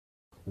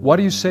What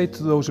do you say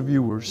to those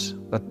viewers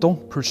that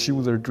don't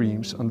pursue their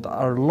dreams and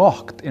are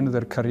locked in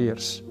their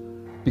careers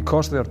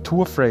because they are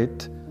too afraid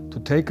to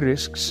take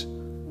risks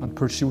and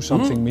pursue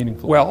something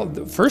meaningful? Well,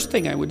 the first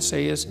thing I would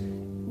say is,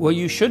 well,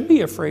 you should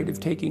be afraid of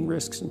taking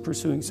risks and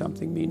pursuing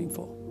something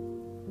meaningful.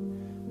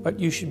 But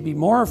you should be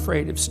more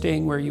afraid of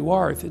staying where you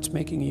are if it's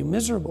making you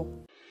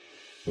miserable.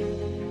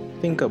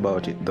 Think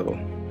about it though.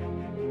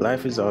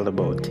 Life is all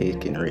about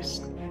taking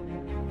risks.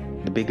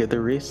 The bigger the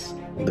risk,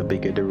 the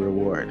bigger the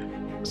reward.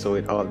 So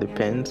it all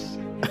depends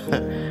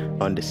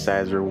on the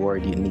size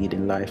reward you need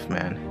in life,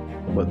 man.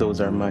 But those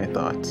are my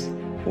thoughts.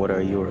 What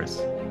are yours?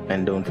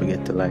 And don't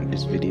forget to like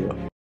this video.